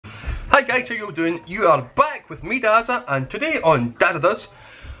Hi guys, how you doing? You are back with me, Dazza, and today on Dazza Does,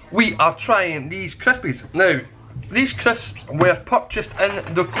 we are trying these crispies. Now, these crisps were purchased in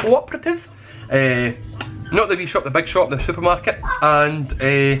the cooperative, not the wee shop, the big shop, the supermarket, and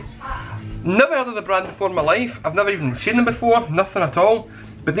never heard of the brand before in my life. I've never even seen them before, nothing at all.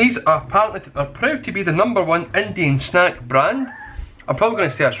 But these are apparently proud to be the #1 Indian snack brand. I'm probably going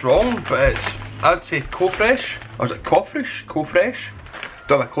to say it's wrong, but it's, I'd say Cofresh, or is it Cofresh? Cofresh?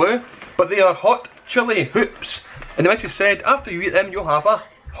 Don't have a clue. But they are hot chili hoops. And the message said, after you eat them, you'll have a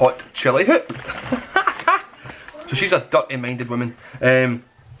hot chili hoop. So she's a dirty minded woman. So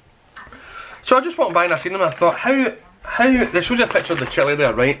I just walked by and I seen them and I thought, how, there shows you a picture of the chili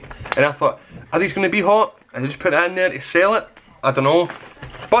there, right? And I thought, are these going to be hot? And I just put it in there to sell it? I don't know.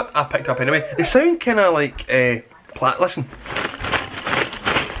 But I picked it up anyway. They sound kind of like, listen.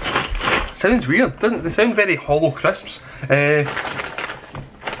 Sounds weird, doesn't it? They sound very hollow crisps.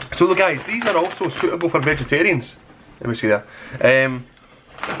 So look guys, these are also suitable for vegetarians. Let me see that.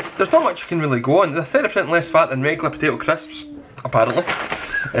 There's not much you can really go on. They're 30% less fat than regular potato crisps, apparently.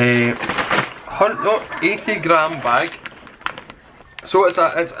 80-gram bag. So it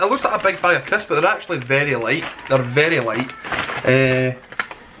looks like a big bag of crisps, but they're actually very light. They're very light.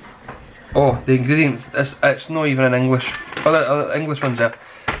 Oh, the ingredients, it's not even in English. Oh, the English one's there.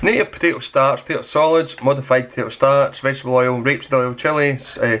 Native potato starch, potato solids, modified potato starch, vegetable oil, rapeseed oil, chili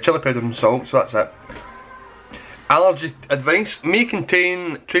powder and salt, so that's it. Allergy advice, may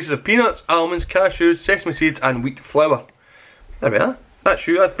contain traces of peanuts, almonds, cashews, sesame seeds and wheat flour. There we are. That's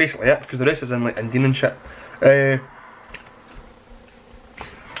you, that's basically it, because the rest is in like Indian and shit.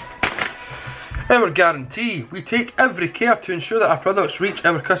 Our guarantee, we take every care to ensure that our products reach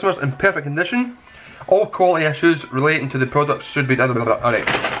our customers in perfect condition. All quality issues relating to the products should be done. Alright.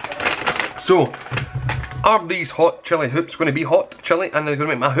 So, are these hot chili hoops going to be hot chili and they're going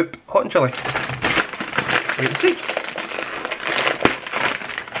to make my hoop hot and chili? Wait and see.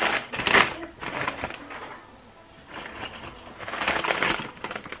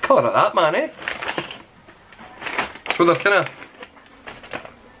 Colour of that, man, eh? So they're kind of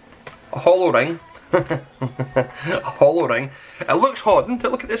a hollow ring. A hollow ring. It looks hot, doesn't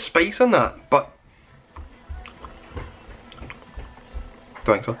it? Look at the spice on that, but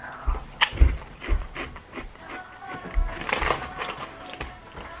don't think so.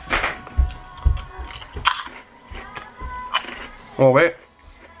 Oh wait.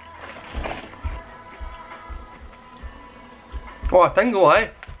 Oh, a tingle, eh?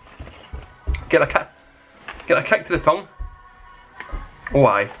 Get a kick to the tongue. Oh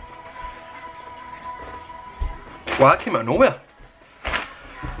aye. Well, that came out of nowhere.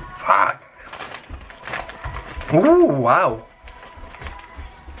 Fuck. Oh wow.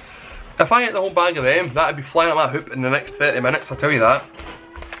 If I ate the whole bag of them, that'd be flying at my hoop in the next 30 minutes, I'll tell you that.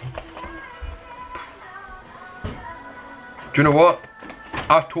 Do you know what?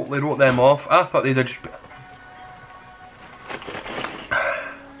 I totally wrote them off. I thought they'd just...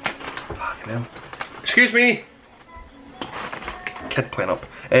 Fucking hell. Excuse me! Kid playing up.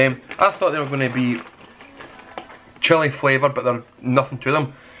 I thought they were going to be chili flavoured, but they're nothing to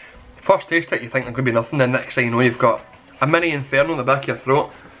them. First taste it, you think they're going to be nothing, then next thing you know you've got a mini inferno in the back of your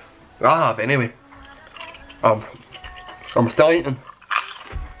throat. I have anyway. I'm still eating.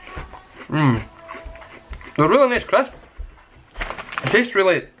 They're really nice crisp. They taste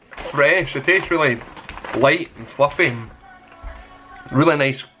really fresh. They taste really light and fluffy. And really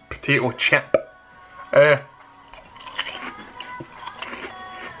nice potato chip. As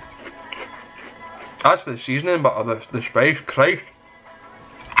for the seasoning, but the spice, Christ.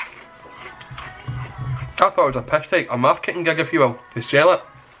 I thought it was a piss take, a marketing gig if you will, to sell it.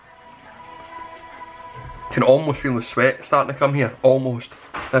 Can almost feel the sweat starting to come here, almost.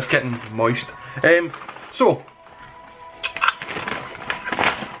 That's getting moist. So,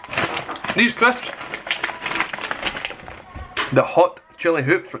 these crisps, the hot chili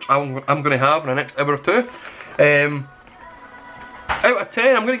hoops, which I'm going to have in the next hour or two. Out of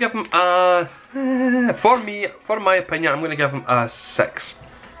 10, I'm going to give them a, for my opinion, I'm going to give them a 6.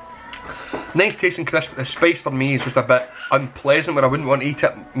 Nice tasting crisp, the spice for me is just a bit unpleasant where I wouldn't want to eat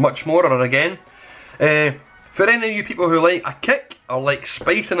it much more or again. For any of you people who like a kick or like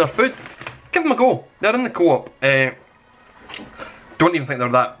spice in their food, give them a go. They're in the co-op. Don't even think they're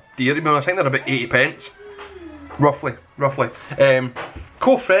that dear to be honest. I think they're about 80 pence. Roughly.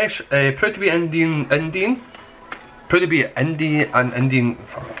 Cofresh, proud to be Indian. Proud to be Indian.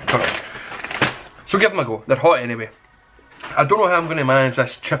 So give them a go. They're hot anyway. I don't know how I'm going to manage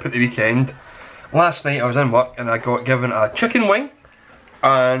this chip at the weekend. Last night I was in work and I got given a chicken wing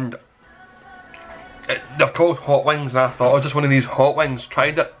and they're called hot wings and I thought, oh, just one of these hot wings.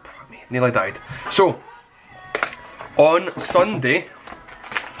 Tried it. nearly died. So, on Sunday,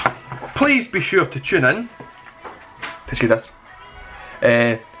 please be sure to tune in to see this.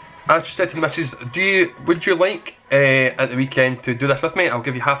 I just said to the missus, would you like at the weekend to do this with me? I'll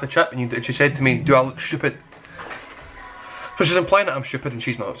give you half the chip. And she said to me, do I look stupid? So she's implying that I'm stupid and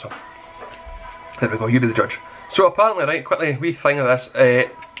she's not, so there we go, you be the judge. So apparently, right, quickly, wee thing of this, it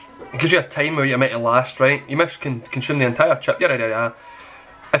gives you a time where you might last, right? You must consume the entire chip, yeah.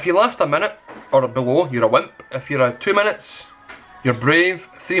 If you last a minute or below, you're a wimp. If you're a 2 minutes, you're brave.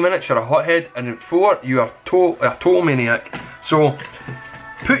 3 minutes, you're a hothead. And at 4, you are a total maniac. So,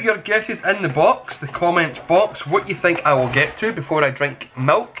 put your guesses in the box, the comments box, what you think I will get to before I drink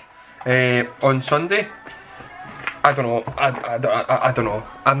milk on Sunday. I don't know, I don't know.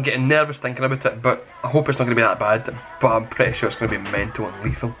 I'm getting nervous thinking about it, but I hope it's not going to be that bad, but I'm pretty sure it's going to be mental and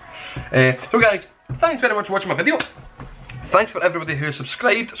lethal. So guys, thanks very much for watching my video. Thanks for everybody who has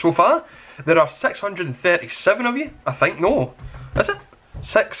subscribed so far. There are 637 of you, I think. No, is it?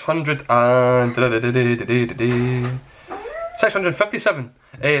 657.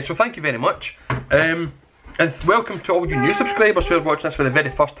 So thank you very much. And welcome to all you new subscribers who are watching this for the very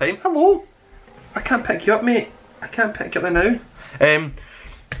first time. Hello. I can't pick you up, mate. I can't pick you up now.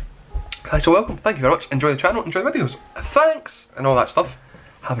 So welcome, thank you very much. Enjoy the channel, enjoy the videos. Thanks, and all that stuff.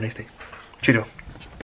 Have a nice day. Cheerio.